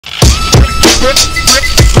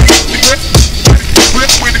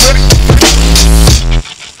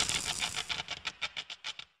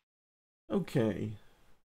Okay.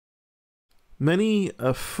 Many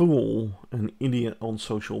a fool and idiot on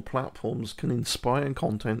social platforms can inspire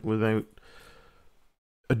content without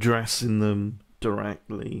addressing them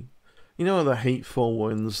directly. You know, the hateful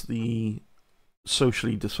ones, the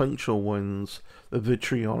socially dysfunctional ones, the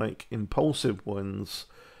vitriolic, impulsive ones,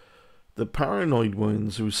 the paranoid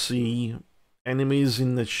ones who see enemies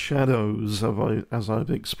in the shadows, as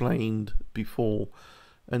I've explained before,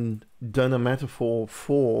 and done a metaphor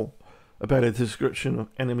for about a description of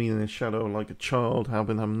enemy in the shadow, like a child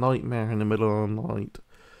having a nightmare in the middle of the night,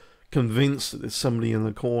 convinced that there's somebody in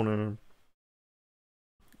the corner,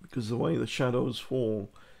 because the way the shadows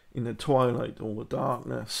fall in the twilight or the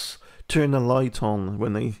darkness, turn the light on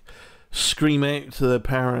when they scream out to their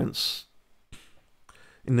parents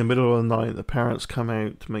in the middle of the night. The parents come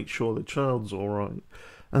out to make sure the child's alright,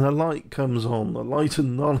 and the light comes on, the light of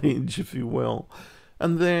knowledge, if you will.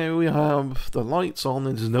 And there we have the lights on,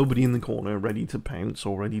 and there's nobody in the corner ready to pounce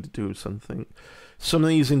or ready to do something. Some of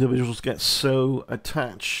these individuals get so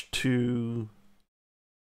attached to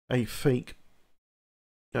a fake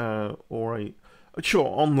or a... Sure,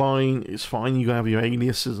 online it's fine, you have your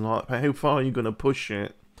aliases and all that, but how far are you going to push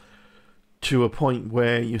it to a point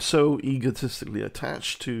where you're so egotistically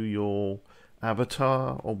attached to your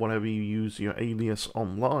avatar or whatever you use, your alias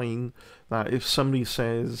online, that if somebody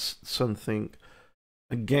says something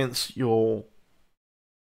against your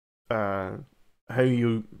your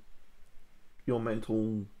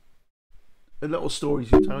mental little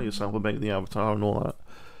stories you tell yourself about the avatar and all that,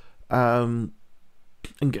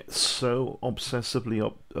 and get so obsessively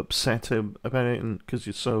upset about it, and because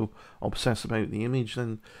you're so obsessed about the image,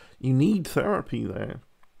 then you need therapy there.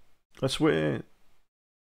 That's where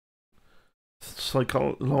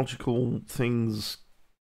psychological things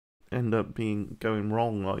end up going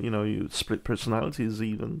wrong, like, you know, you split personalities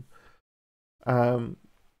even.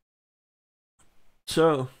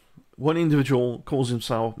 So one individual calls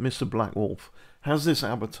himself Mr. Black Wolf, has this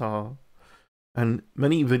avatar and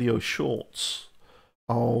many video shorts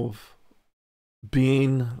of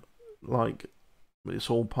being like, it's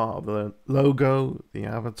all part of the logo, the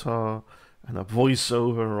avatar, and a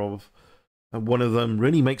voiceover of, and one of them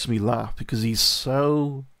really makes me laugh because he's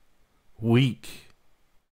so weak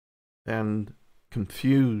and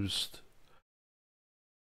confused,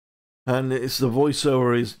 and it's the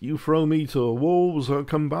voiceover is, "You throw me to the wolves, I'll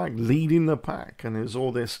come back leading the pack," and there's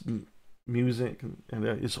all this music, and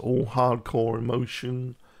it's all hardcore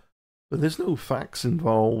emotion, but there's no facts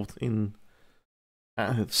involved in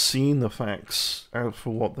seeing the facts out for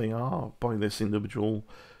what they are by this individual.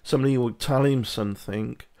 Somebody will tell him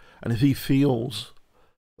something, and if he feels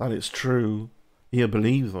that it's true, he'll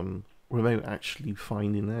believe them without actually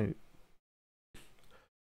finding out.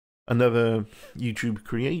 Another YouTube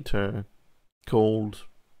creator called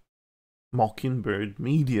Mockingbird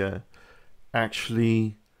Media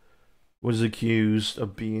actually was accused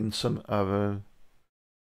of being some other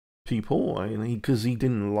people, because he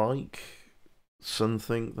didn't like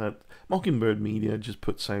something that Mockingbird Media just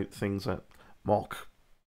puts out things that mock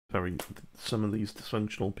some of these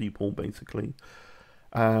dysfunctional people, basically.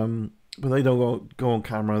 But they don't go on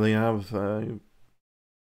camera. They have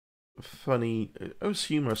funny, it's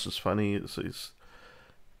humorous as funny. It's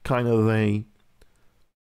kind of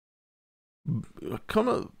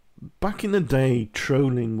back in the day,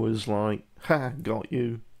 trolling was like, "Ha, got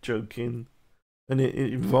you," joking, and it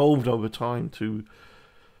evolved over time to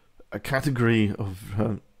a category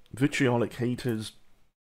of vitriolic haters.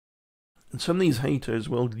 And some of these haters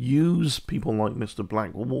will use people like Mr.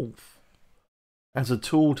 Black Wolf as a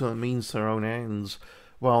tool to means their own ends,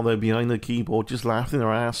 while they're behind the keyboard just laughing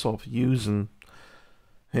their ass off using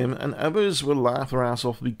him, and others will laugh their ass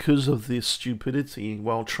off because of this stupidity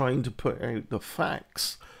while trying to put out the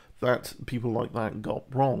facts that people like that got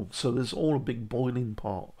wrong. So there's all a big boiling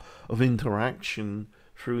pot of interaction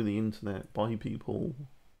through the internet by people,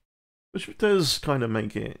 which does kind of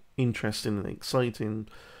make it interesting and exciting.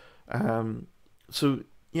 So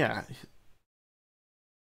yeah,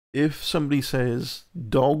 if somebody says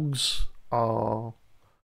dogs are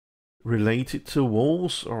related to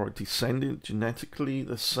wolves or descended genetically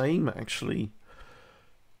the same, actually,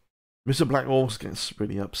 Mr. Black Wolf gets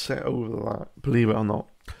really upset over that, believe it or not.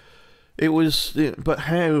 But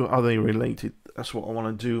how are they related? That's what I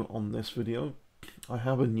want to do on this video. I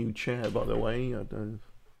have a new chair, by the way. I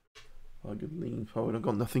could lean forward. I've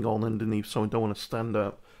got nothing on underneath, so I don't want to stand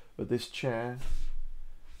up. But this chair,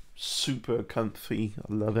 super comfy.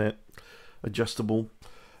 I love it. Adjustable.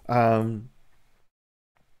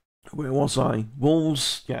 Where was I?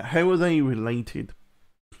 Wolves. Yeah, how are they related?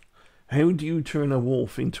 How do you turn a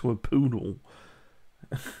wolf into a poodle?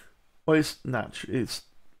 Well, it's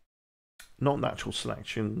not natural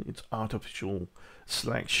selection, it's artificial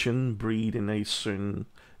selection, breeding a certain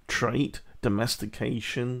trait,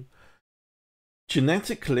 domestication.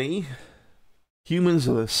 Genetically, humans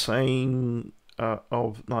are the same.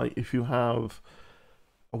 Of like, if you have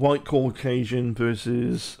a white Caucasian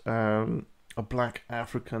versus a black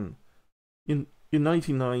African, you're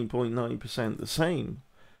 99.9% the same.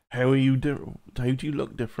 How are you How do you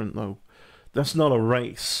look different though? That's not a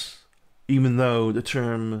race, even though the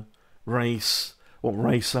term race, what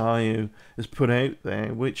race are you, is put out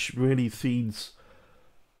there, which really feeds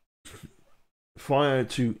fire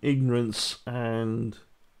to ignorance and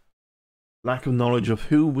lack of knowledge of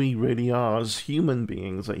who we really are as human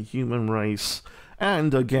beings, a human race,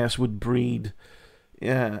 and I guess would breed,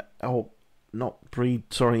 or not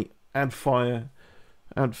breed, sorry, add fuel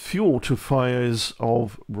to fires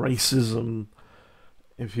of racism,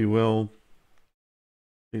 if you will.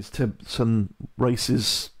 It's some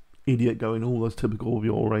racist idiot going, oh, that's typical of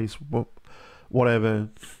your race, whatever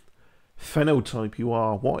phenotype you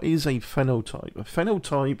are. What is a phenotype? A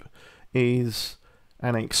phenotype is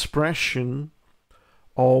an expression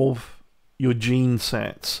of your gene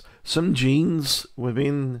sets. Some genes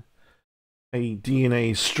within a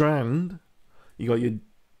DNA strand, you got your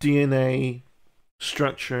DNA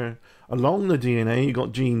structure along the DNA, you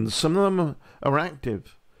got genes. Some of them are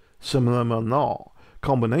active, some of them are not.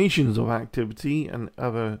 Combinations of activity and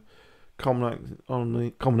other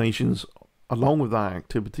combinations along with that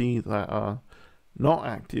activity that are not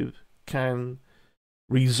active can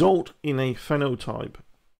result in a phenotype.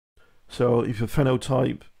 So if a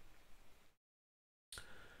phenotype,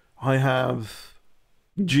 I have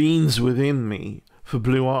genes within me for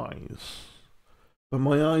blue eyes, but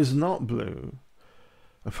my eyes are not blue.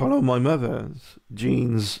 I follow my mother's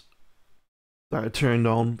genes that are turned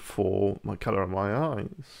on for my colour of my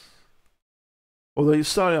eyes. Although it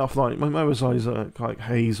started off like, my mother's eyes are like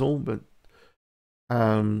hazel, but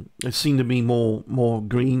it seemed to be more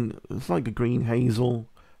green. It's like a green hazel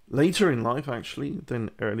later in life, actually,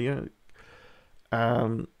 than earlier.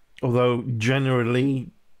 Although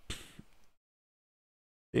generally,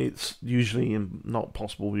 it's usually not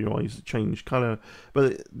possible for your eyes to change colour.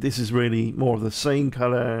 But this is really more of the same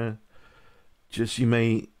colour. Just you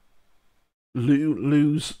may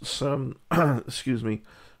lose some, excuse me,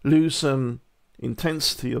 lose some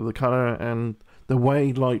intensity of the colour, and the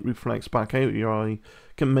way light reflects back out of your eye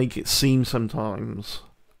can make it seem sometimes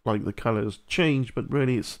like the colours change, but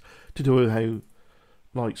really it's to do with how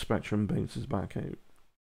light spectrum bounces back out.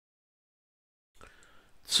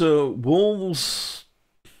 So wolves,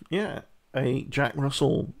 yeah, a Jack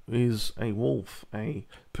Russell is a wolf, a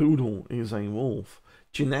poodle is a wolf,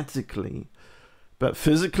 genetically. But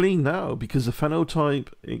physically, no, because the phenotype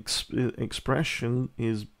expression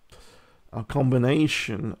is a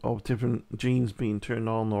combination of different genes being turned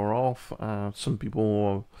on or off. Some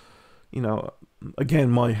people, you know,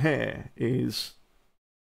 again, my hair is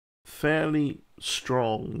fairly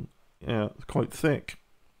strong, quite thick.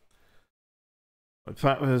 My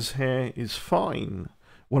father's hair is fine.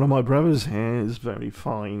 One of my brother's hair is very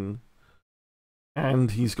fine,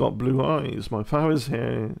 and he's got blue eyes. My father's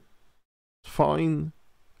hair is fine,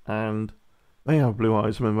 and they have blue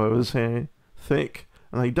eyes. My mother's hair thick,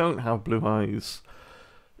 and they don't have blue eyes.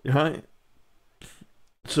 Right?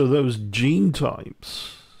 So those gene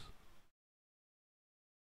types,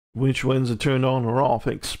 which ones are turned on or off,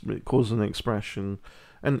 cause an expression.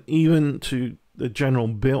 And even to the general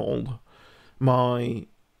build, my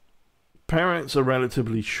parents are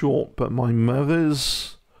relatively short, but my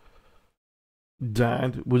mother's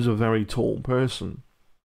dad was a very tall person.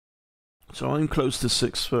 So I'm close to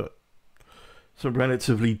 6 foot. So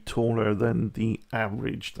relatively taller than the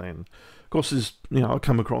average then. Of course, I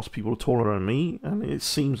come across people taller than me, and it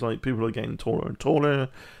seems like people are getting taller and taller.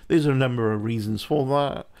 There's a number of reasons for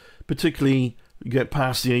that. Particularly, you get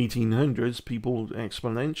past the 1800s, people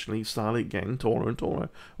exponentially started getting taller and taller.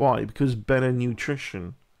 Why? Because better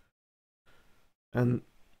nutrition. And,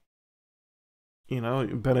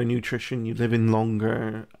 better nutrition, you live in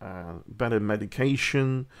longer, better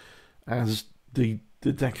medication. As the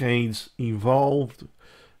decades evolved,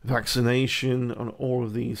 vaccination and all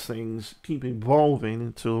of these things keep evolving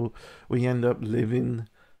until we end up living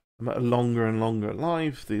a longer and longer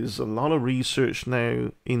life. There's a lot of research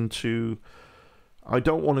now into, I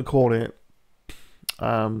don't want to call it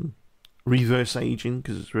reverse aging,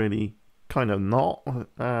 because it's really kind of not.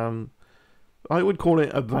 I would call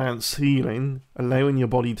it advanced healing, allowing your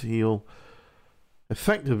body to heal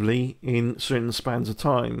effectively in certain spans of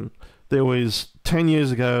time. There was 10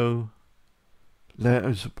 years ago, it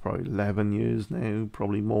was probably 11 years now,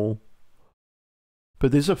 probably more,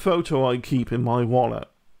 But there's a photo I keep in my wallet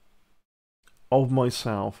of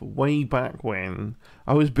myself way back when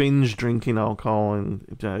I was binge drinking alcohol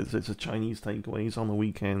and it's a Chinese takeaways on the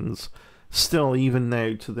weekends. Still, even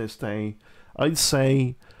now to this day, I'd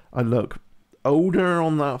say I look older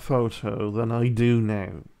on that photo than I do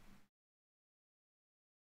now.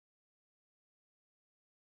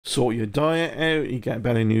 Sort your diet out, you get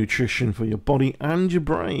better nutrition for your body and your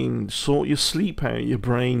brain. Sort your sleep out, your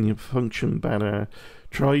brain, you function better.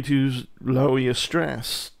 Try to lower your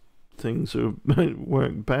stress. Things will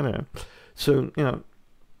work better. So, you know,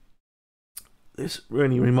 this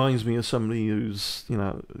really reminds me of somebody who's, you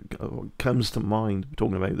know, comes to mind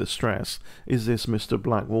talking about the stress, is this Mr.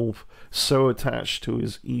 Black Wolf so attached to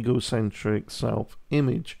his egocentric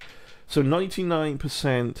self-image. So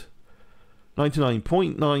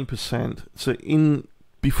 99.9%, so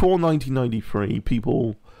before 1993,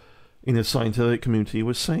 people in the scientific community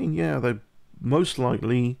were saying, yeah, they're most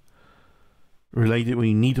likely related.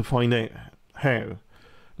 We need to find out how.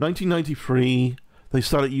 1993, they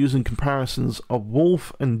started using comparisons of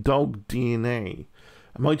wolf and dog DNA,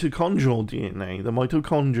 mitochondrial DNA. The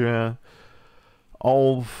mitochondria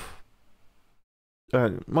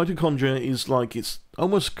is like, it's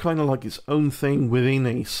almost kind of like its own thing within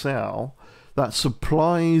a cell that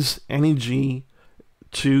supplies energy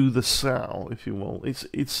to the cell, if you will.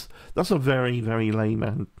 That's a very, very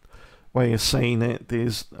layman way of saying it.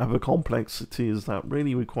 There's other complexities that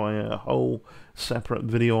really require a whole separate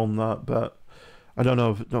video on that, but I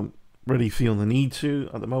don't really feel the need to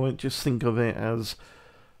at the moment. Just think of it as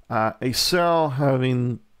a cell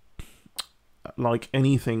having, like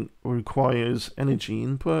anything, requires energy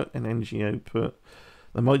input and energy output.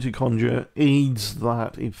 The mitochondria aids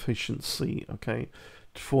that efficiency, okay,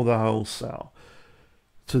 for the whole cell.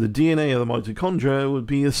 So the DNA of the mitochondria would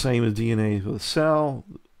be the same as DNA for the cell.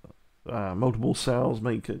 Multiple cells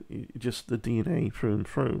make it just the DNA through and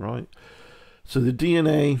through, right? So the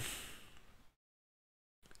DNA,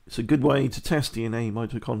 it's a good way to test DNA,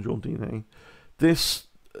 mitochondrial DNA. This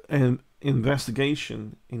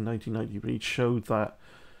investigation in 1993 showed that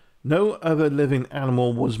no other living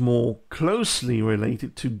animal was more closely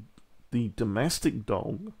related to the domestic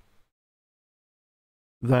dog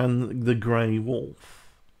than the grey wolf.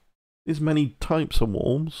 There's many types of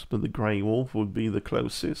wolves, but the grey wolf would be the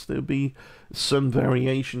closest. There'd be some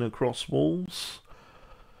variation across wolves,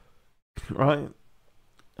 right?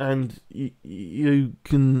 And you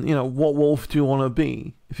can, you know, what wolf do you want to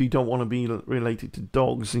be? If you don't want to be related to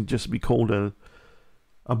dogs, you'd just be called a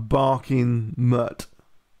barking mutt.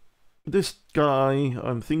 This guy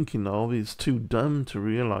I'm thinking of is too dumb to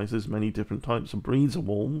realize there's many different types of breeds of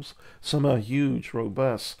wolves. Some are huge,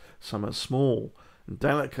 robust, some are small and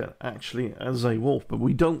delicate, actually, as a wolf. But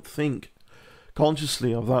we don't think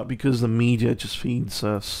consciously of that because the media just feeds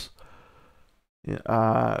us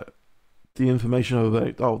the information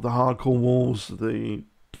about, the hardcore wolves, the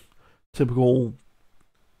typical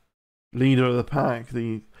leader of the pack,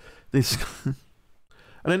 this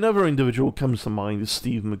and another individual comes to mind is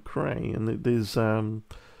Steve McRae, and there's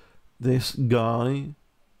this guy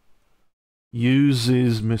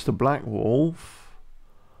uses Mr. Black Wolf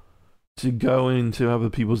to go into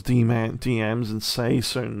other people's DMs and say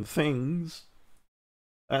certain things.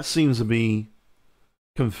 That seems to be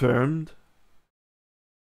confirmed.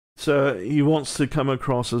 So he wants to come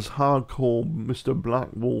across as hardcore Mr. Black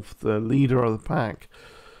Wolf, the leader of the pack.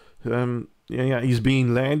 He's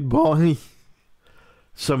being led by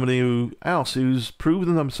somebody else who's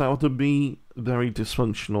proven themselves to be very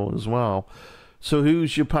dysfunctional as well. So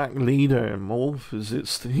who's your pack leader, Wolf? Is it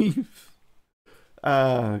Steve?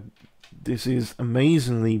 This is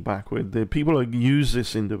amazingly backward. The people who use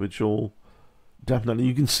this individual, definitely,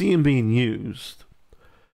 you can see him being used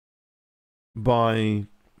by,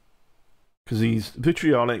 because he's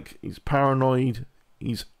vitriolic, he's paranoid,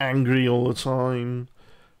 he's angry all the time,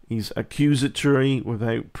 he's accusatory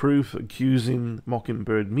without proof, accusing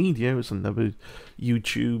Mockingbird Media, is another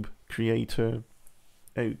YouTube creator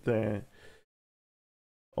out there,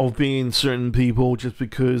 of being certain people just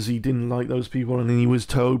because he didn't like those people, and then he was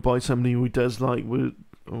told by somebody who does like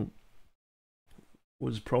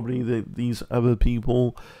was probably these other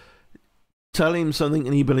people. Tell him something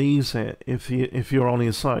and he believes it. If you're on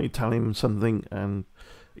his side, tell him something and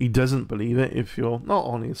he doesn't believe it if you're not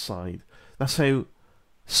on his side. That's how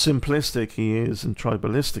simplistic he is and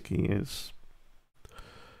tribalistic he is.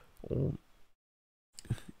 Or,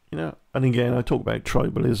 you know, and again, I talk about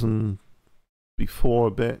tribalism before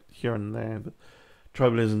a bit here and there, but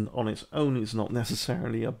tribalism on its own is not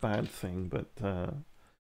necessarily a bad thing, but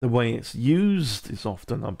the way it's used is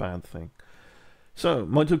often a bad thing. So,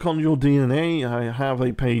 mitochondrial DNA, I have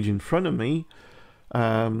a page in front of me.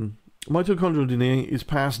 Mitochondrial DNA is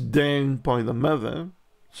passed down by the mother,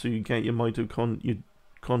 so you get your mitochondrial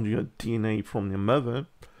DNA from your mother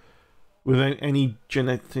without any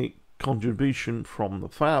genetic contribution from the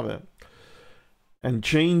father, and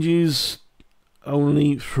changes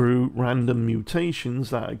only through random mutations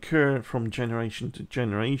that occur from generation to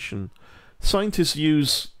generation. Scientists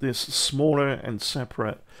use this smaller and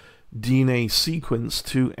separate DNA sequence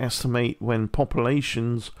to estimate when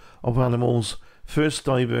populations of animals first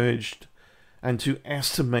diverged and to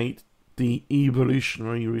estimate the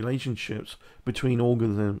evolutionary relationships between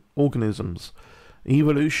organisms.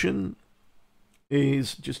 Evolution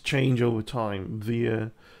is just change over time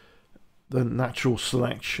via the natural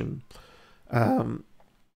selection.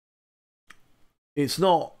 It's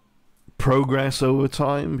not progress over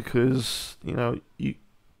time, because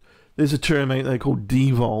there's a term out there called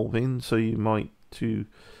devolving, so you might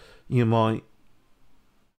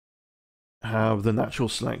have the natural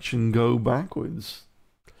selection go backwards,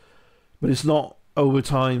 but it's not over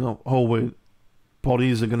time.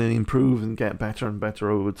 Bodies are going to improve and get better and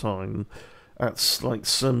better over time. That's like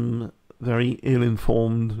some very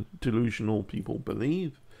ill-informed, delusional people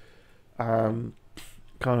believe. Kind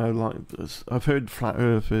of like this. I've heard flat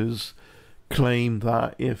earthers claim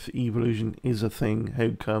that if evolution is a thing,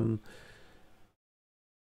 how come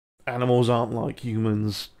animals aren't like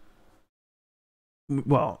humans?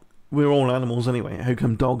 Well, we're all animals anyway. How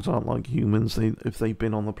come dogs aren't like humans if they've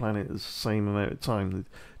been on the planet the same amount of time? It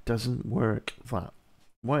doesn't work that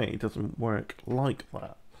way. It doesn't work like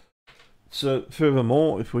that. So,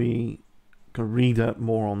 furthermore, if we can read up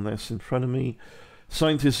more on this in front of me,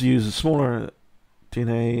 scientists use a smaller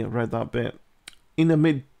DNA. I read that bit. In the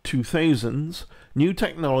mid-2000s, new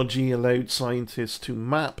technology allowed scientists to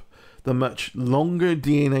map the much longer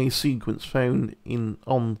DNA sequence found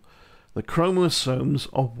on the chromosomes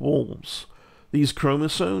of wolves. These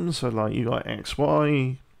chromosomes are like, you got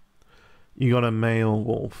XY, you got a male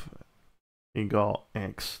wolf, you got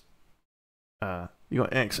XX,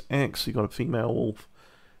 you got a female wolf,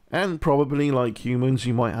 and probably like humans,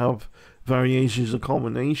 you might have variations of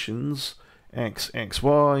combinations,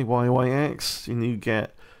 XXY, YYX, and you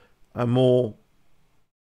get a more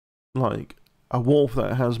like a wolf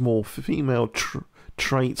that has more female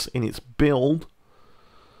traits in its build,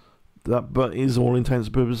 but is all intents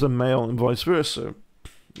and purposes a male, and vice versa.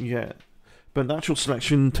 Yeah, but natural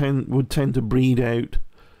selection would tend to breed out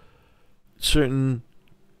certain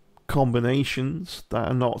combinations that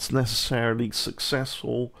are not necessarily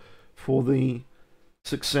successful for the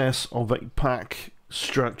success of a pack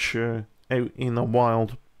structure out in the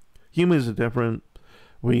wild. Humans are different.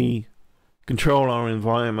 We control our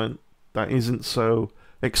environment that isn't so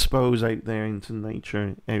exposed out there into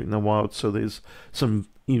nature, out in the wild, so there's some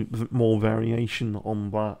more variation on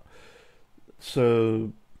that.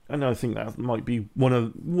 So, and I think that might be one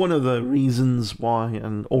of the reasons why,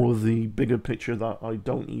 and all of the bigger picture that I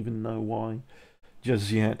don't even know why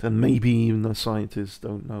just yet, and maybe even the scientists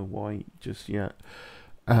don't know why just yet.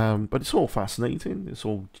 But it's all fascinating. It's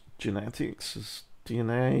all genetics, it's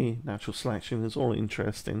DNA, natural selection. It's all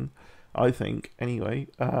interesting, I think. Anyway,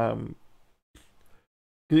 how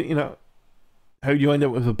do you end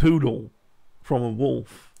up with a poodle from a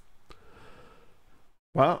wolf?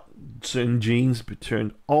 Well, certain genes be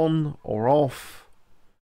turned on or off,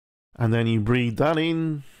 and then you breed that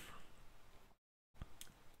in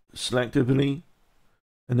selectively,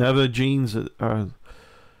 and other genes are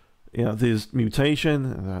there's mutation,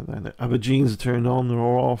 and other genes are turned on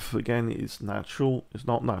or off. Again, it's natural. It's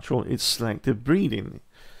not natural. It's selective breeding,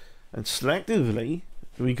 and selectively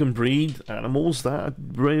we can breed animals that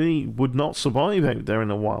really would not survive out there in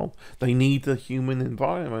the wild. They need the human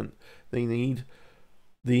environment. They need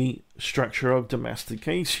the structure of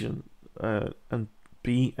domestication and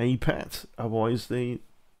be a pet. Otherwise, you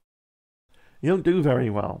don't do very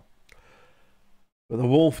well. But the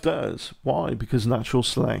wolf does. Why? Because natural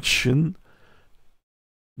selection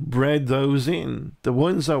bred those in. The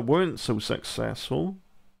ones that weren't so successful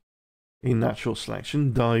in natural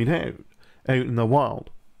selection died out in the wild.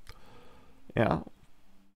 Yeah.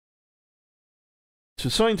 So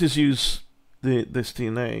scientists use this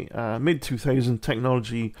DNA. Mid-2000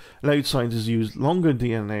 technology allowed scientists to use longer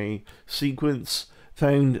DNA sequence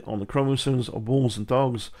found on the chromosomes of wolves and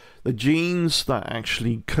dogs. The genes that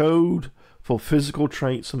actually code for physical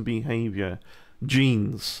traits and behavior.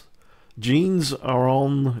 Genes are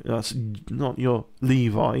on, that's not your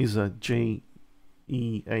Levi's, Jeans,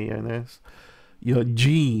 your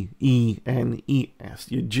Genes,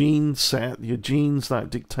 your gene set, your genes that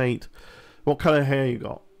dictate what kind of hair you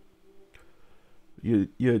got,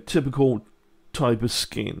 your typical type of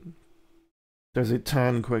skin? Does it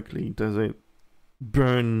tan quickly? Does it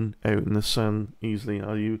burn out in the sun easily?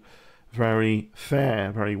 Are you very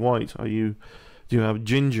fair, very white? Do you have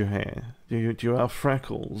ginger hair? Do you have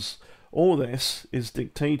freckles? All this is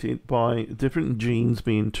dictated by different genes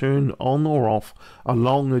being turned on or off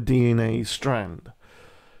along a DNA strand.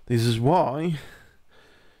 This is why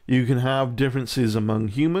you can have differences among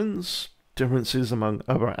humans, differences among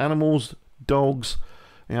other animals, dogs,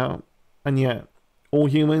 and yet all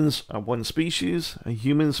humans are one species, a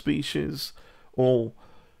human species. All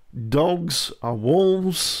dogs are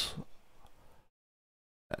wolves,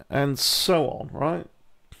 and so on, right?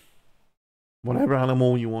 Whatever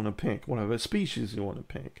animal you want to pick, whatever species you want to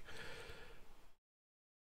pick.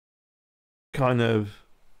 Kind of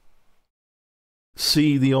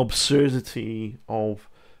see the absurdity of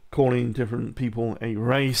calling different people a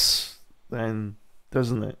race, then,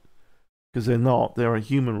 doesn't it? Because they're not. They're a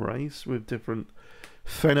human race with different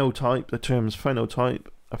phenotype. The term's phenotype.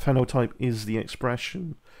 A phenotype is the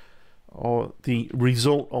expression or the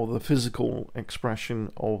result of the physical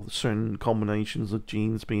expression of certain combinations of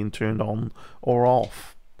genes being turned on or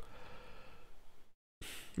off.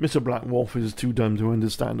 Mr. Black Wolf is too dumb to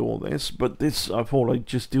understand all this, but I thought I'd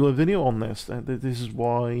just do a video on this. This is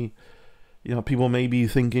why, people may be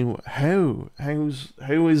thinking, how is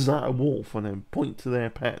that a wolf? And then point to their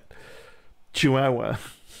pet chihuahua,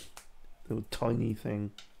 little tiny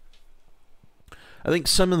thing. I think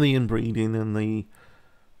some of the inbreeding and the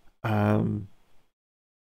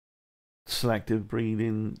selective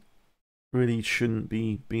breeding really shouldn't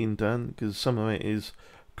be being done, because some of it is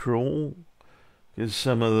cruel. Because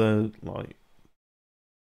some of the, like,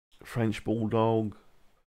 French Bulldog,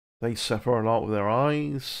 they suffer a lot with their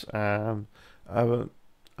eyes. Other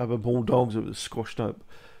bulldogs with a squashed up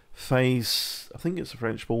face, I think it's a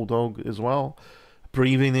French Bulldog as well,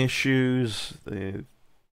 breathing issues.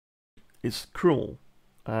 It's cruel,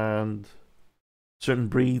 and certain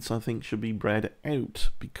breeds I think should be bred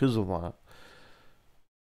out because of that.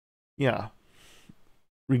 Yeah,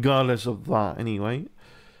 regardless of that, anyway,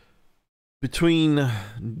 between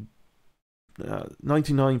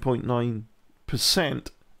 99.9%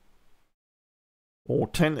 or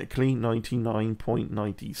technically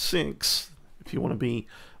 99.96%, if you want to be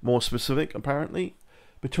more specific, apparently,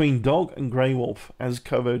 between dog and grey wolf, as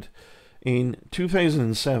covered in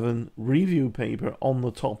 2007 review paper on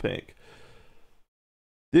the topic.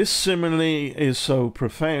 This similarly is so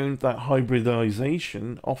profound that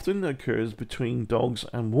hybridization often occurs between dogs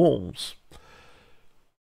and wolves.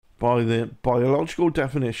 By the biological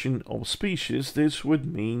definition of species, this would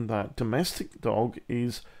mean that domestic dog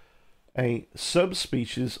is a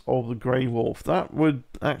subspecies of the grey wolf. That would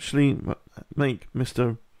actually make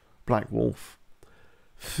Mr. Black Wolf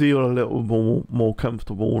feel a little more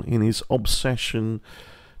comfortable in his obsession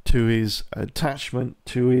to his attachment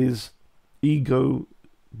to his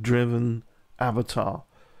ego-driven avatar.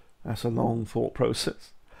 That's a long thought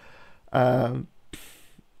process. Yeah,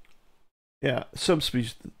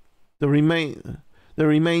 subspecies. There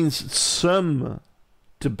remains some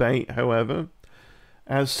debate, however,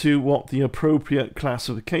 as to what the appropriate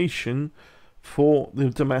classification for the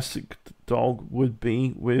domestic dog would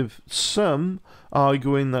be, with some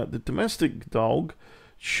arguing that the domestic dog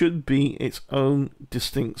should be its own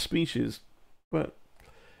distinct species. But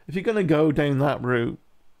if you're going to go down that route,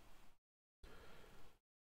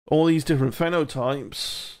 all these different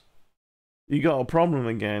phenotypes, you got a problem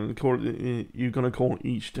again. You're going to call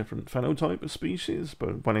each different phenotype a species,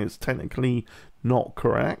 but when it's technically not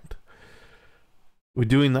correct, we're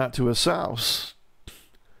doing that to ourselves.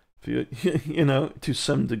 To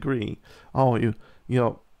some degree. Oh,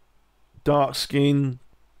 you're dark skin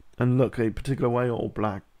and look a particular way, or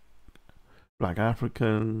black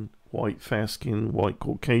African, white fair skin, white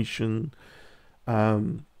Caucasian,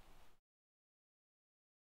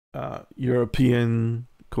 European,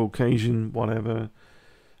 Caucasian, whatever.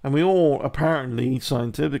 And we all, apparently,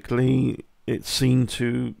 scientifically, it seemed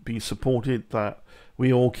to be supported that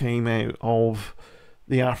we all came out of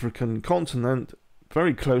the African continent,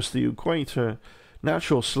 very close to the equator.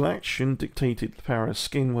 Natural selection dictated the fairer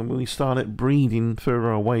skin when we started breeding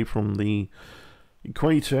further away from the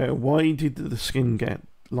equator. Why did the skin get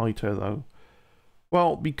lighter, though?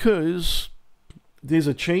 Well, because there's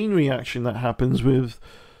a chain reaction that happens with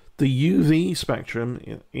the UV spectrum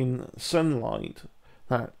in sunlight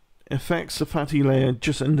that affects the fatty layer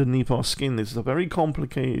just underneath our skin. This is a very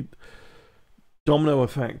complicated domino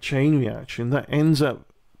effect chain reaction that ends up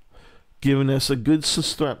giving us a good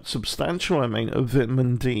substantial amount of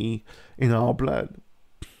vitamin D in our blood,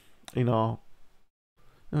 in our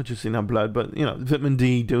not just in our blood, but, you know, vitamin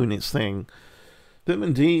D doing its thing.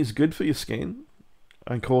 Vitamin D is good for your skin.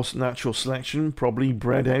 And of course, natural selection probably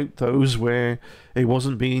bred out those where it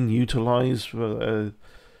wasn't being utilized for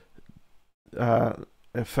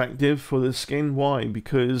effective for the skin. Why?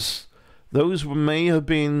 Because those may have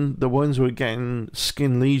been the ones who were getting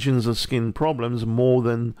skin lesions or skin problems more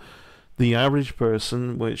than the average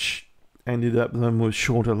person, which ended up them with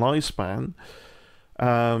shorter lifespan.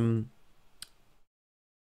 And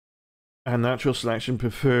natural selection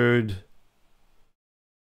preferred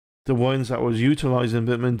the ones that was utilizing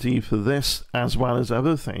vitamin D for this as well as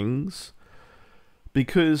other things,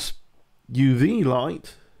 because UV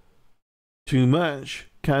light too much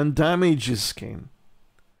can damage your skin.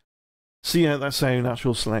 See, that's how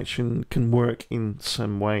natural selection can work in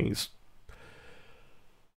some ways.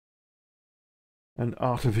 And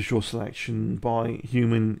artificial selection by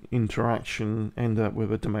human interaction end up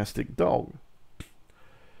with a domestic dog.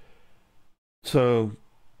 So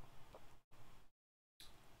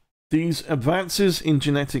these advances in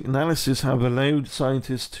genetic analysis have allowed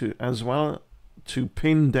scientists to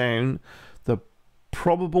pin down the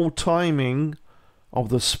probable timing of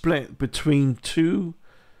the split between two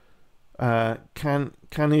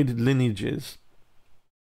canid lineages.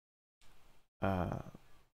 A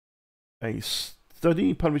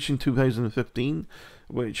study published in 2015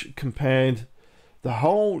 which compared the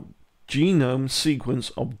whole genome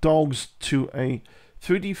sequence of dogs to a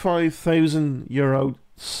 35,000-year-old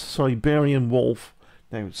Siberian wolf.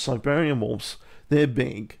 Now, Siberian wolves, they're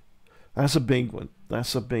big. That's a big one.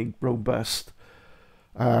 That's a big, robust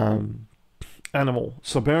animal.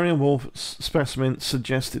 Siberian wolf specimen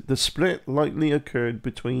suggested the split likely occurred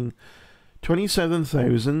between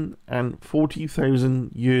 27,000 and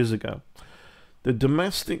 40,000 years ago. The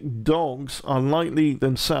domestic dogs are likely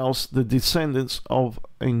themselves the descendants of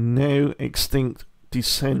a now extinct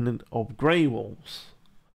descendant of grey wolves.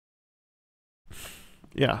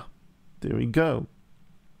 Yeah, there we go.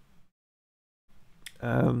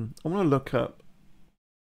 I'm going to look up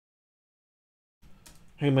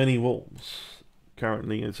how many wolves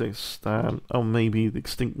currently exist. Oh, maybe the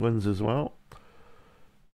extinct ones as well.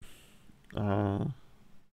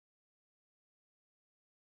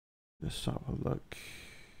 Let's have a look.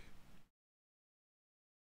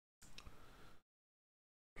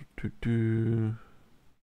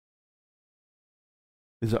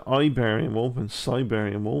 Is it Iberian wolf and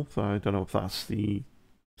Siberian wolf? I don't know if that's the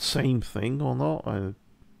same thing or not.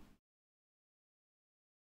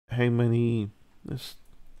 How many? Let's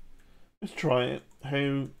try it.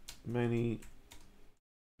 How many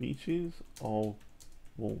species of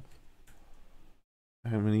wolf?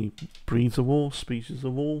 How many breeds of wolf? Species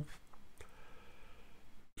of wolf?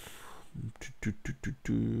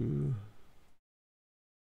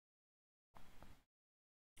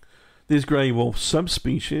 There's grey wolf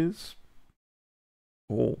subspecies,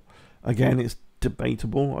 or again, it's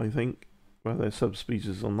debatable, I think, whether they're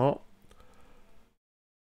subspecies or not.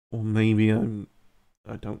 Or maybe not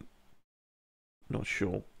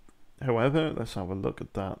sure. However, let's have a look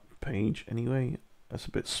at that page anyway. That's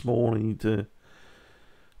a bit small. I need to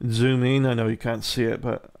zoom in. I know you can't see it,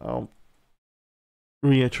 but I'll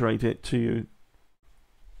reiterate it to you.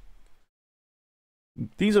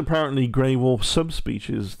 These are apparently grey wolf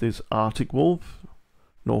subspecies. There's Arctic wolf,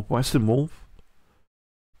 northwestern wolf,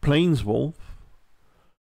 plains wolf,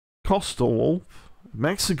 coastal wolf,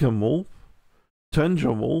 Mexican wolf,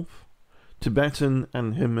 tundra wolf, Tibetan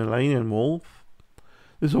and Himalayan wolf.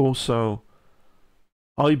 There's also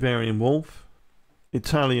Iberian wolf,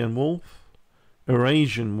 Italian wolf,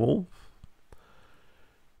 Eurasian wolf,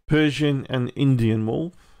 Persian and Indian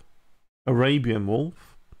wolf, Arabian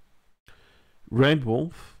wolf, red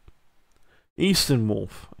wolf, eastern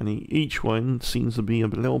wolf, and each one seems to be a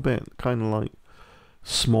little bit kind of like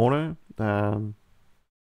smaller. There's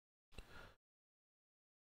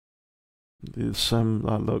some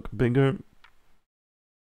that look bigger.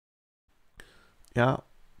 Yeah.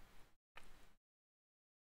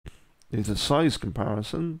 There's a size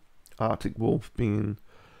comparison. Arctic wolf being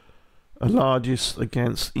the largest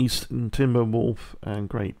against eastern timber wolf and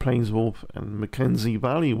Great Plains wolf and Mackenzie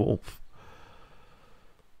Valley wolf.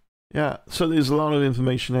 Yeah, so there's a lot of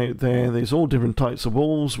information out there. There's all different types of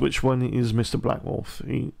wolves. Which one is Mr. Black Wolf?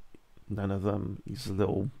 None of them. He's a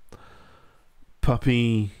little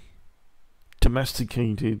puppy,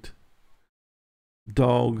 domesticated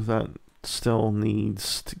dog that still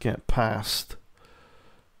needs to get past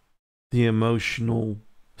the emotional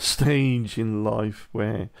stage in life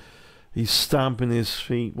where he's stamping his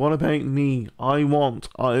feet. What about me? I want,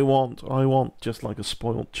 just like a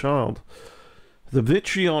spoiled child. The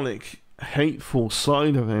vitriolic hateful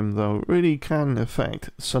side of him, though, really can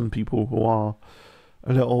affect some people who are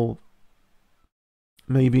a little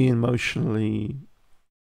maybe emotionally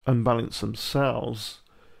unbalanced themselves,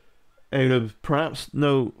 out of perhaps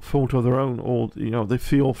no fault of their own, or they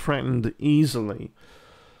feel threatened easily.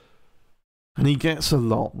 And he gets a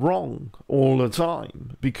lot wrong all the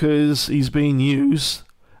time because he's being used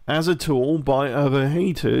as a tool by other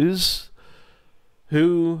haters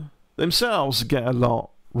who themselves get a lot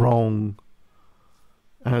wrong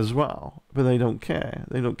as well, but they don't care.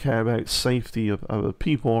 They don't care about safety of other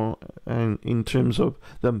people, and in terms of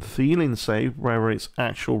them feeling safe, whether it's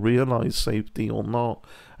actual realized safety or not.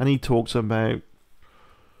 And he talks about,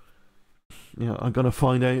 I'm going to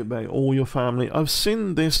find out about all your family. I've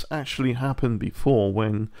seen this actually happen before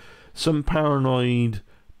when some paranoid,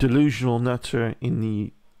 delusional nutter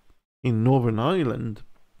in Northern Ireland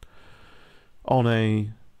on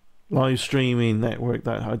a live streaming network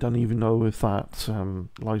that I don't even know if that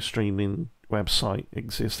live streaming website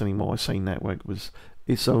exists anymore. I say network, was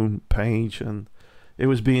its own page, and it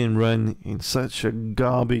was being run in such a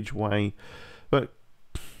garbage way. But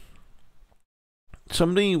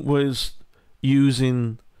somebody was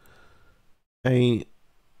using a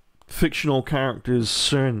fictional character's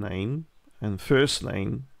surname and first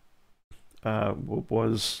name,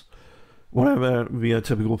 was whatever would be a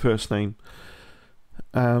typical first name,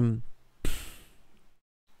 an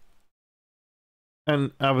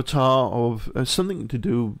avatar of something to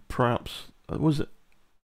do, perhaps, was it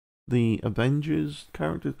the Avengers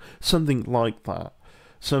character? Something like that.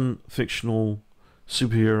 Some fictional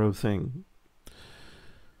superhero thing.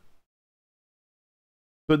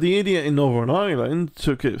 But the idiot in Northern Ireland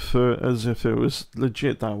took it for as if it was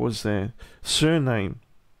legit, that was their surname.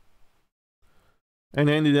 And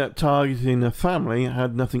ended up targeting a family that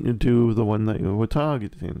had nothing to do with the one that they were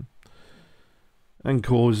targeting. And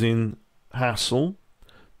causing hassle.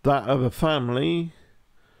 That other family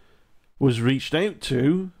was reached out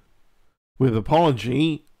to with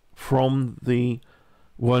apology from the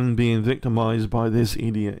one being victimized by this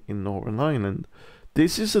idiot in Northern Ireland.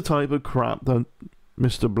 This is the type of crap that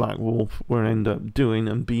Mr. Black Wolf will end up doing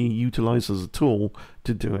and be utilized as a tool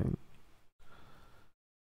to doing.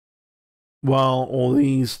 While all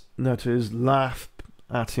these nutters laugh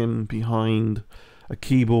at him behind a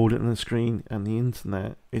keyboard and a screen and the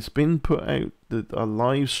internet, it's been put out that a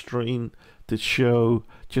live stream to show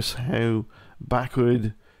just how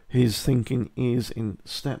backward his thinking is in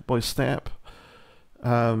step by step.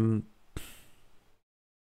 As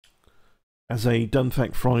a Done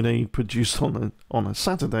Fact Friday produced on a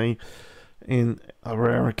Saturday, in a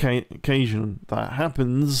rare occasion that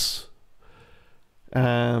happens.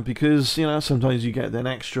 Because, sometimes you get an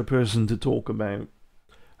extra person to talk about.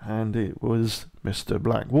 And it was Mr.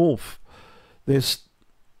 Black Wolf. This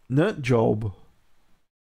nut job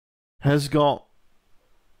has got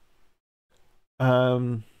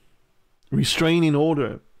restraining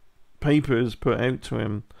order papers put out to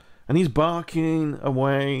him. And he's barking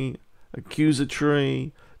away,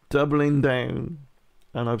 accusatory, doubling down.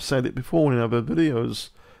 And I've said it before in other videos.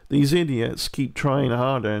 These idiots keep trying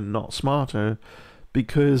harder and not smarter,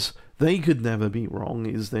 because they could never be wrong,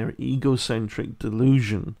 is their egocentric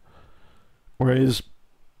delusion. Whereas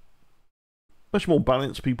much more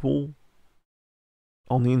balanced people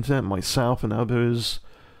on the internet, myself and others,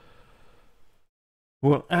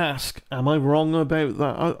 will ask, am I wrong about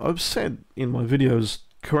that? I've said in my videos,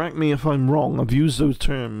 correct me if I'm wrong. I've used those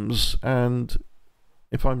terms, and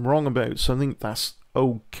if I'm wrong about something, that's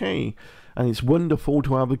okay. And it's wonderful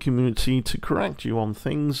to have a community to correct you on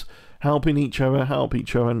things, helping each other, help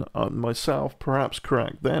each other, and myself perhaps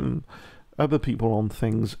correct them, other people on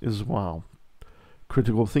things as well.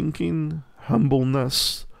 Critical thinking,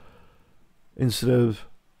 humbleness, instead of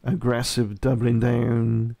aggressive doubling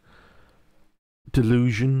down,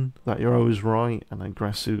 delusion that you're always right, and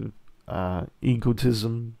aggressive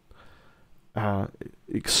egotism,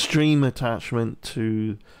 extreme attachment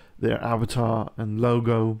to their avatar and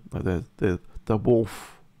logo, like the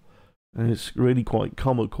wolf. And it's really quite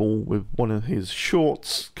comical with one of his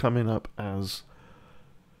shorts coming up as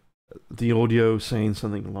the audio saying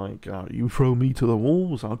something like, you throw me to the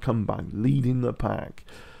wolves, I'll come back leading the pack.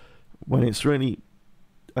 When it's really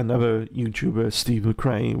another YouTuber, Steve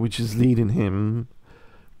McRae, which is leading him,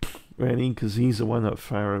 really, because he's the one that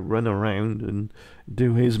Pharaoh run around and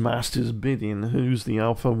do his master's bidding. Who's the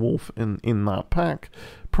alpha wolf in that pack?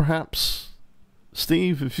 Perhaps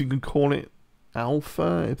Steve, if you could call it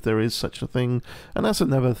alpha, if there is such a thing. And that's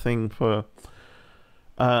another thing for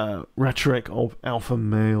rhetoric of alpha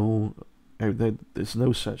male, There's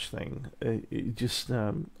no such thing.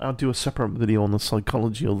 I'll do a separate video on the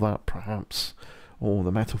psychology of that, perhaps, or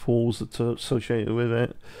the metaphors that are associated with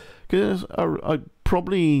it. Because I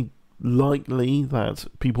probably likely that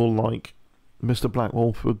people like Mr. Black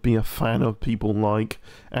Wolf would be a fan of people like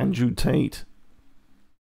Andrew Tate,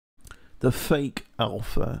 the fake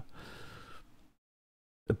alpha,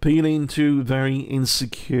 appealing to very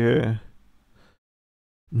insecure,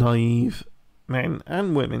 naive men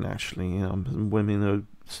and women, actually. Women are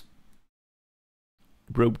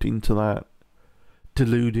roped into that,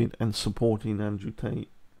 deluded and supporting Andrew Tate,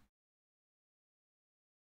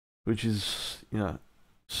 which is,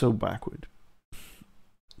 so backward.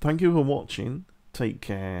 Thank you for watching. Take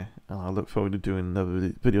care, and I look forward to doing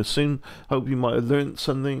another video soon. Hope you might have learned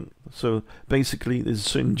something. So basically, there's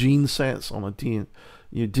certain gene sets on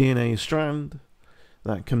your DNA strand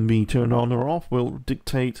that can be turned on or off. Will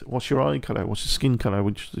dictate what's your eye color, what's your skin color,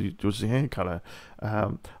 what's your hair color.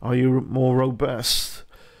 Are you more robust?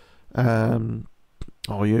 Are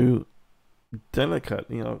you delicate?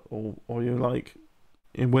 Or are you like,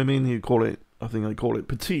 in women you call it, I think they call it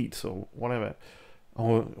petite or whatever.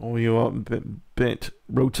 Or you are a bit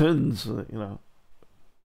rotund,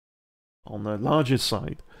 on the larger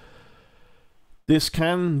side. This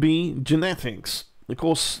can be genetics. Of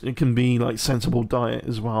course, it can be like sensible diet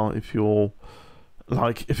as well. If you're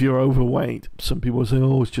overweight, some people say,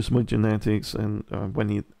 "Oh, it's just my genetics," and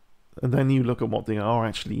then you look at what they are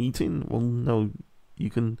actually eating. Well, no, you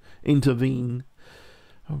can intervene.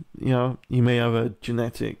 You may have a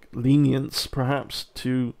genetic lenience, perhaps,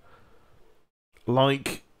 to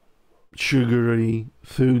like sugary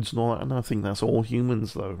foods and all that. And I think that's all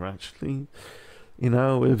humans, though. Actually,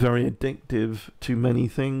 we're very addictive to many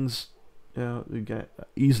things. We get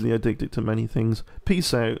easily addicted to many things.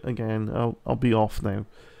 Peace out again. I'll be off now.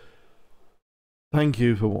 Thank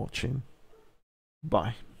you for watching.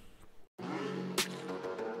 Bye.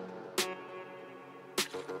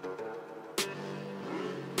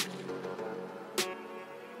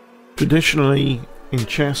 Traditionally, in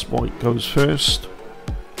chess, white goes first.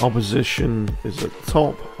 Opposition is at the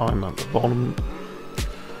top. I'm at the bottom.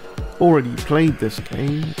 Already played this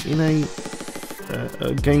game in a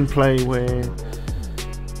gameplay where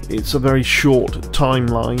it's a very short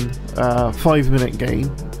timeline, 5-minute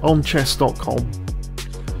game on chess.com.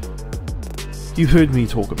 You've heard me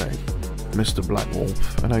talk about Mr. Black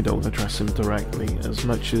Wolf, and I don't address him directly as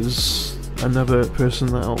much as another person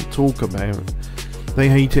that I'll talk about. They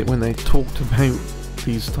hate it when they talked about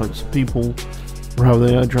these types of people, or how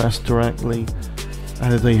they are addressed directly,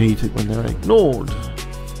 and they hate it when they're ignored.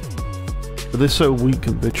 But they're so weak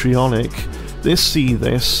and vitriolic.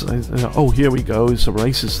 Oh, here we go, it's a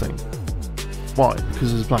racist thing. Why?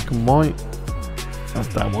 Because it's black and white?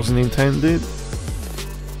 That wasn't intended.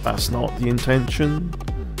 That's not the intention.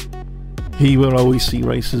 He will always see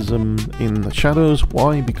racism in the shadows.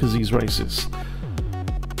 Why? Because he's racist.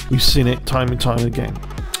 We've seen it time and time again.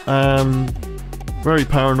 Very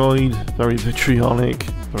paranoid, very vitriolic,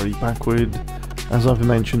 very backward. As I've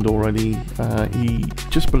mentioned already, he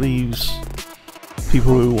just believes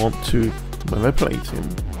people who want to manipulate him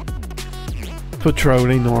for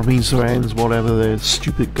trolling or means to ends, whatever their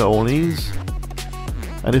stupid goal is.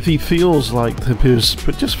 And if he feels like what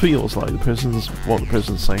the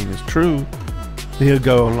person's saying is true, he'll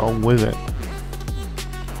go along with it,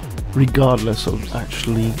 regardless of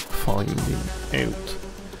actually finding out.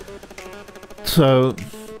 So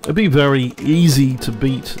it'd be very easy to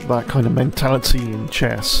beat that kind of mentality in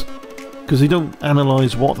chess, because they don't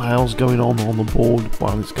analyse what the hell's going on the board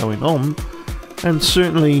while it's going on. And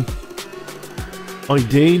certainly I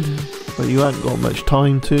did, but you haven't got much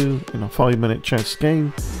time to in a 5-minute chess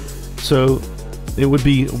game, so it would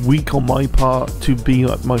be weak on my part to be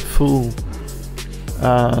at my full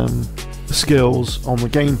skills on the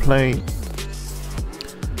gameplay.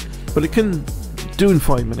 But doing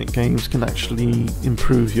 5-minute games can actually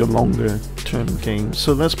improve your longer term games.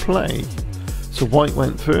 So let's play. So white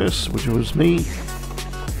went first, which was me.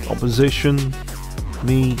 Opposition,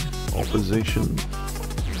 me, opposition.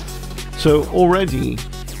 So already,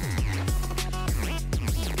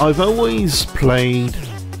 I've always played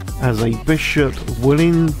as a bishop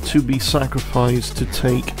willing to be sacrificed to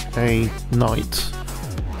take a knight.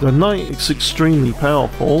 The knight is extremely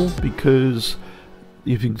powerful because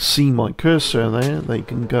if you can see my cursor there, they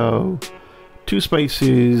can go 2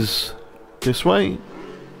 spaces this way,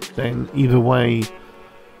 then either way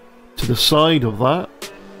to the side of that,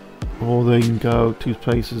 or they can go 2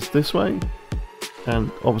 spaces this way,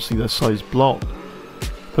 and obviously their side's blocked,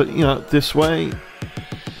 but this way.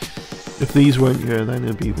 If these weren't here, then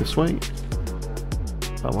it'd be this way,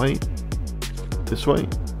 that way, this way,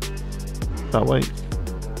 that way,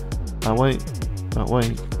 that way, that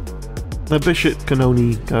way. The bishop can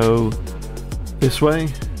only go this way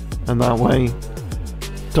and that way,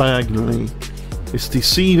 diagonally. It's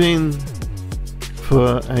deceiving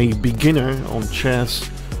for a beginner on chess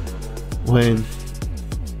when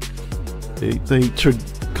they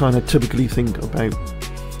kind of typically think about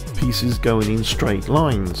pieces going in straight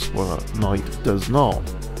lines. Well, knight does not.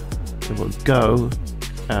 It will go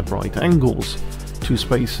at right angles, 2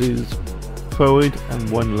 spaces forward and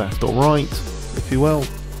 1 left or right, if you will.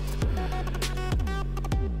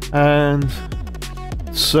 And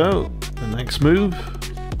so the next move,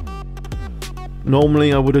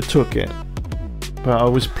 normally I would have took it, but I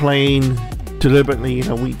was playing deliberately in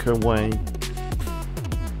a weaker way.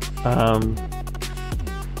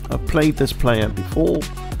 I've played this player before,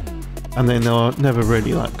 and they're never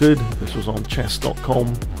really that good. This was on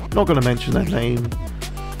chess.com. Not going to mention their name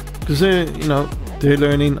because they're, you know, they're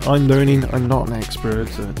learning. I'm learning. I'm not an expert,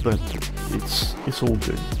 but it's all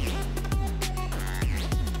good.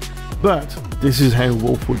 But this is how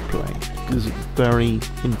Wolf would play, because it's very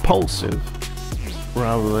impulsive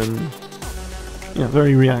rather than, you know,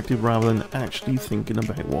 very reactive rather than actually thinking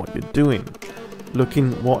about what you're doing,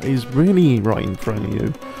 looking what is really right in front of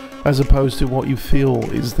you, as opposed to what you feel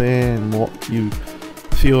is there and what you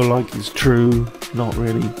feel like is true, not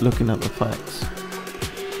really looking at the facts.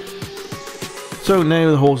 So now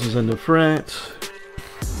the horse is under threat.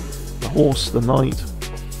 The horse, the knight,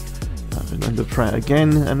 under threat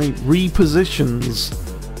again, and he repositions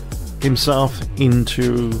himself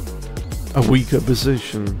into a weaker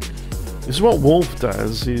position. This is what Wolf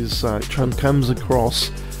does, is comes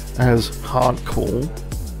across as hardcore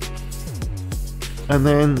and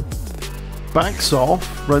then backs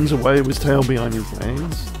off, runs away with his tail behind his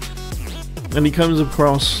legs, and he comes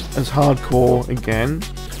across as hardcore again,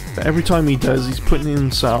 but every time he does, he's putting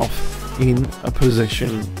himself in a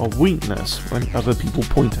position of weakness when other people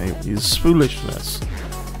point out his foolishness.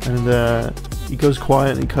 And he goes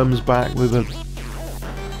quiet and he comes back with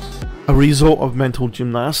a result of mental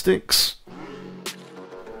gymnastics.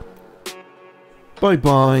 Bye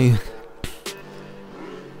bye.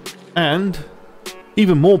 And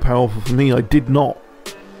even more powerful for me, I did not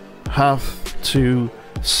have to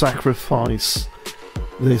sacrifice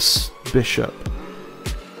this bishop.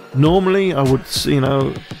 Normally I would, you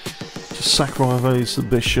know, just sacrifice the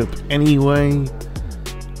bishop anyway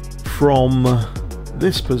from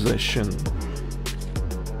this position.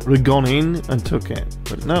 Would have gone in and took it,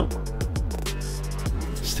 but no.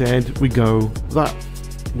 Instead we go that.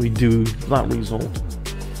 We do that result.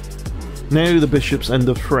 Now the bishop's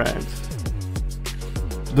under threat.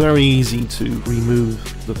 Very easy to remove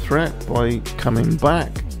the threat by coming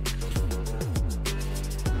back.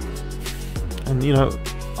 And you know,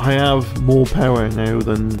 I have more power now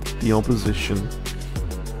than the opposition.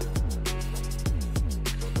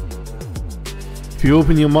 If you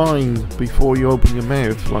open your mind before you open your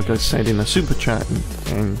mouth, like I said in a super chat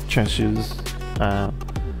in Chesh's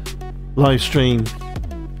live stream,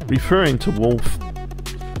 referring to Wolf,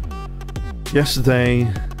 yesterday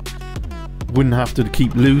wouldn't have to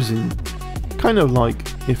keep losing, kind of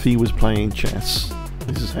like if he was playing chess.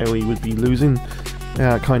 This is how he would be losing,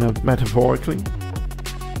 kind of metaphorically.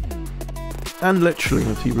 And literally,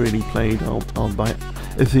 if he really played, I'll buy it.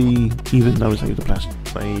 If he even knows how to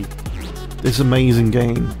play this amazing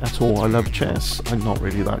game at all. I love chess. I'm not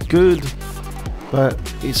really that good, but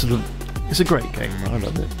it's a great game. I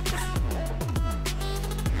love it.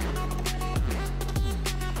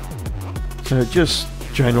 So just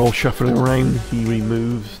general shuffling around. He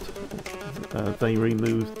removed. They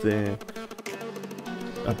removed their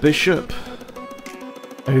bishop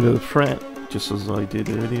out of the threat, just as I did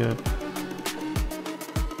earlier.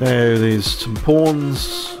 There's some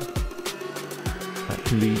pawns that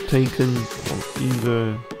can be taken on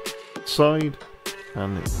either side,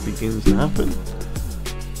 and it begins to happen.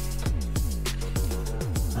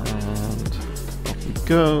 And off we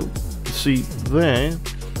go. See there.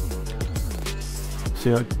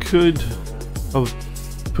 See, I could have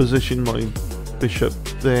positioned my bishop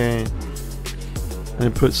there, and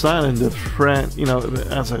it puts that into threat, you know,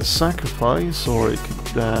 as a sacrifice, or it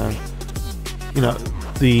could, you know,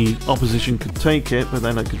 the opposition could take it, but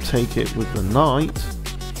then I could take it with the knight.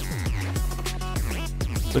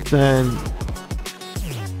 But then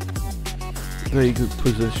they could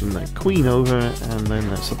position their queen over, and then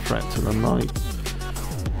that's a threat to the knight.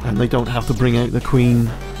 And they don't have to bring out the queen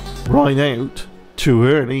right out too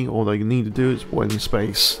early. All they need to do is one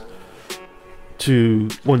space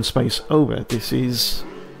over. This is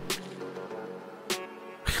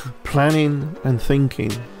planning and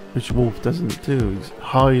thinking which Wolf doesn't do. He's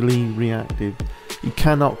highly reactive. He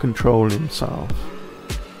cannot control himself.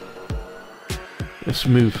 Let's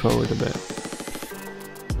move forward a bit.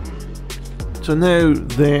 So now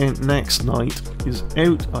their next knight is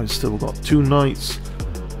out. I've still got 2 knights,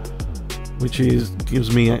 which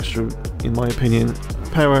gives me extra, in my opinion,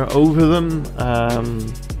 power over them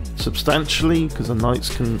substantially, because the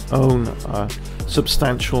knights can own a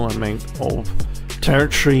substantial amount of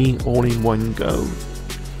territory all in one go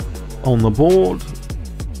on the board.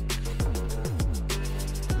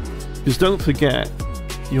 Because don't forget,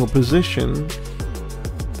 your position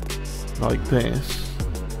like this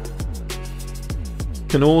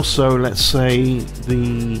can also, let's say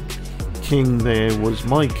the king there was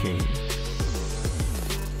my king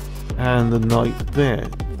and the knight there,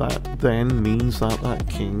 that then means that that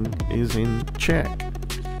king is in check.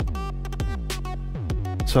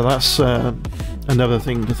 So that's another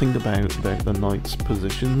thing to think about the knights'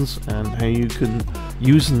 positions and how you can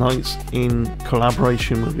use knights in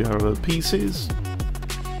collaboration with your other pieces.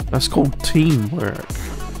 That's called teamwork.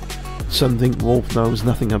 Something Wolf knows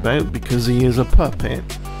nothing about because he is a puppet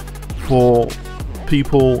for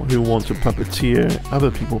people who want to puppeteer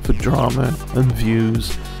other people for drama and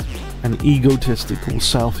views and egotistical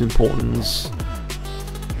self-importance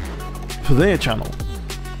for their channel.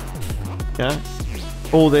 Yeah?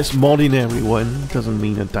 All this moddinary one doesn't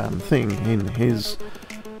mean a damn thing in his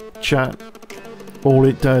chat. All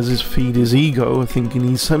it does is feed his ego, thinking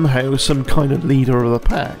he's somehow some kind of leader of the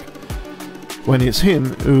pack, when it's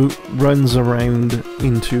him who runs around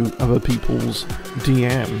into other people's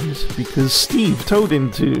DMs because Steve told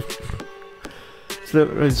him to.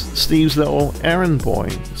 So Steve's little errand boy.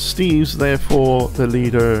 Steve's therefore the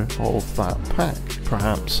leader of that pack,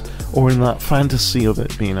 perhaps, or in that fantasy of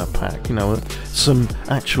it being a pack, you know, some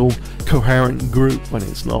actual coherent group when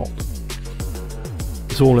it's not.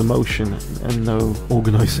 It's all emotion and no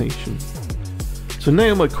organisation. So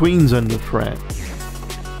now my queen's under threat.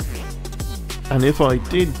 And if I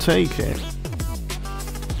did take it,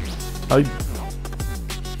 I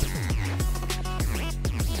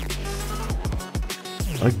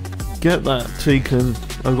get that taken.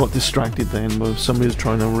 I got distracted then with somebody's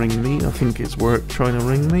trying to ring me. I think it's work trying to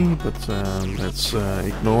ring me, but let's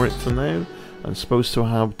ignore it for now. I'm supposed to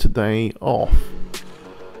have today off.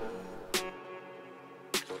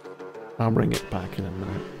 I'll bring it back in a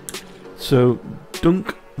minute. So,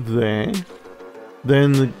 dunk there.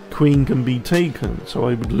 Then the queen can be taken, so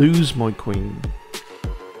I would lose my queen.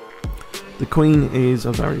 The queen is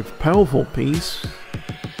a very powerful piece,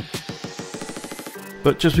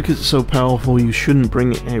 but just because it's so powerful you shouldn't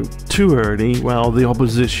bring it out too early while the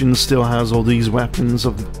opposition still has all these weapons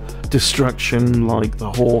of destruction like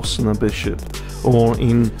the horse and the bishop, all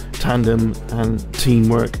in tandem and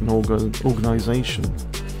teamwork and organisation.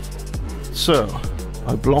 So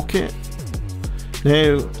I block it.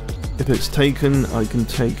 Now if it's taken, I can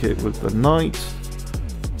take it with the knight,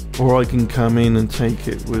 or I can come in and take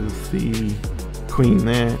it with the queen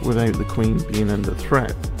there without the queen being under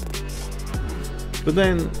threat. But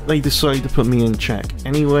then they decide to put me in check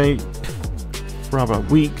anyway, rather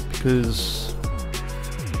weak, because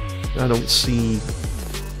I don't see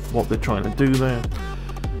what they're trying to do there.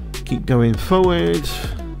 Keep going forward.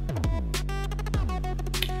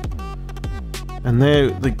 And now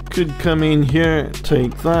they could come in here,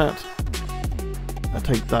 take that. I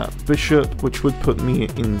take that bishop, which would put me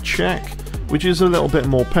in check, which is a little bit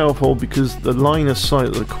more powerful because the line of sight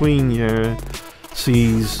of the queen here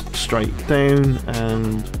sees straight down,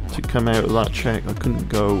 and to come out of that check I couldn't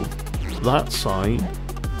go that side,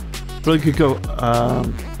 but I could go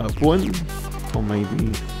up one, or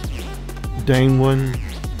maybe down one.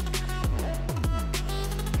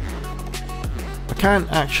 I can't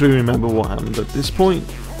actually remember what happened at this point.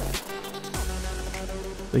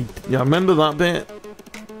 Yeah, I remember that bit.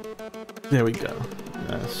 There we go.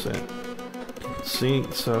 That's it. See,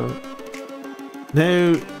 so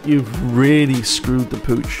now you've really screwed the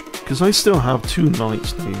pooch, because I still have 2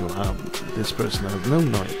 knights. Now you have this person has no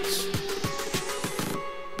knights.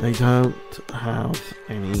 They don't have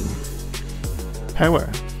any power,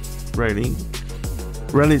 really,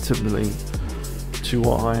 relatively to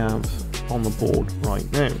what I have on the board right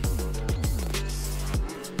now.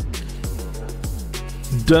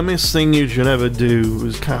 Dumbest thing you should ever do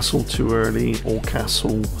is castle too early, or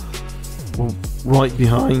castle right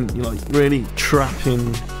behind, you, like really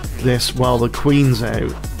trapping this while the queen's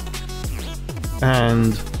out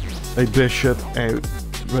and a bishop out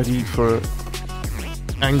ready for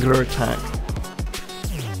angular attack.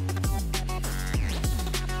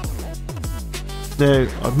 Now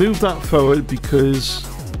I've moved that forward because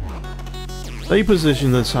They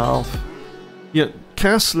position themselves, yet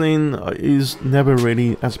castling is never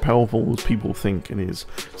really as powerful as people think it is.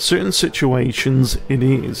 Certain situations it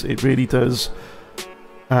is. It really does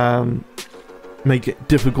make it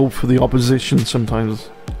difficult for the opposition sometimes.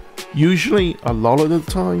 Usually, a lot of the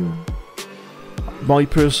time, my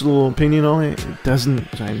personal opinion on it, it doesn't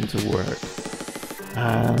seem to work.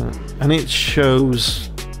 And it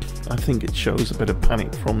shows, I think it shows a bit of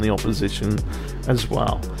panic from the opposition as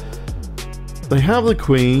well. They have the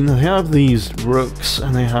queen, they have these rooks,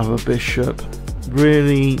 and they have a bishop.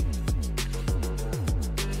 Really,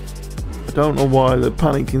 I don't know why they're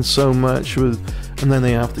panicking so much with, and then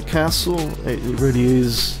they have the castle. It really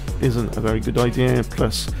isn't a very good idea.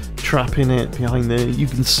 Plus, trapping it behind there, you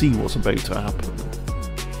can see what's about to happen.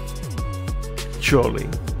 Surely,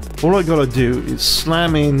 all I gotta do is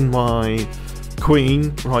slam in my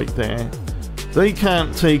queen right there. They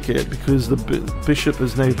can't take it because the bishop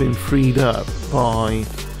has now been freed up by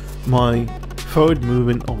my forward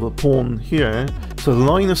movement of the pawn here. So the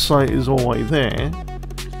line of sight is all the way there.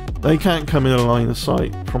 They can't come in a line of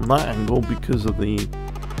sight from that angle because of the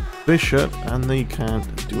bishop, and they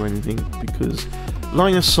can't do anything because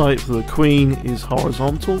line of sight for the queen is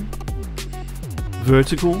horizontal,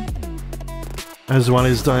 vertical, as well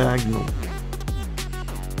as diagonal.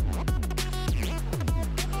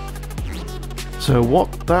 So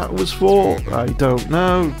what that was for, I don't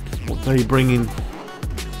know. What they bring in,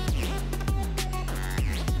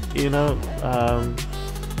 you know,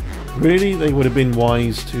 really they would have been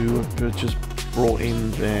wise to have just brought in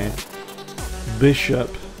their bishop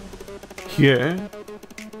here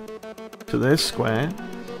to their square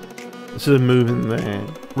instead of moving their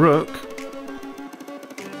rook,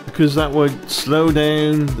 because that would slow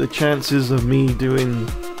down the chances of me doing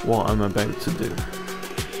what I'm about to do.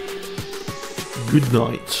 Good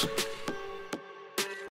night.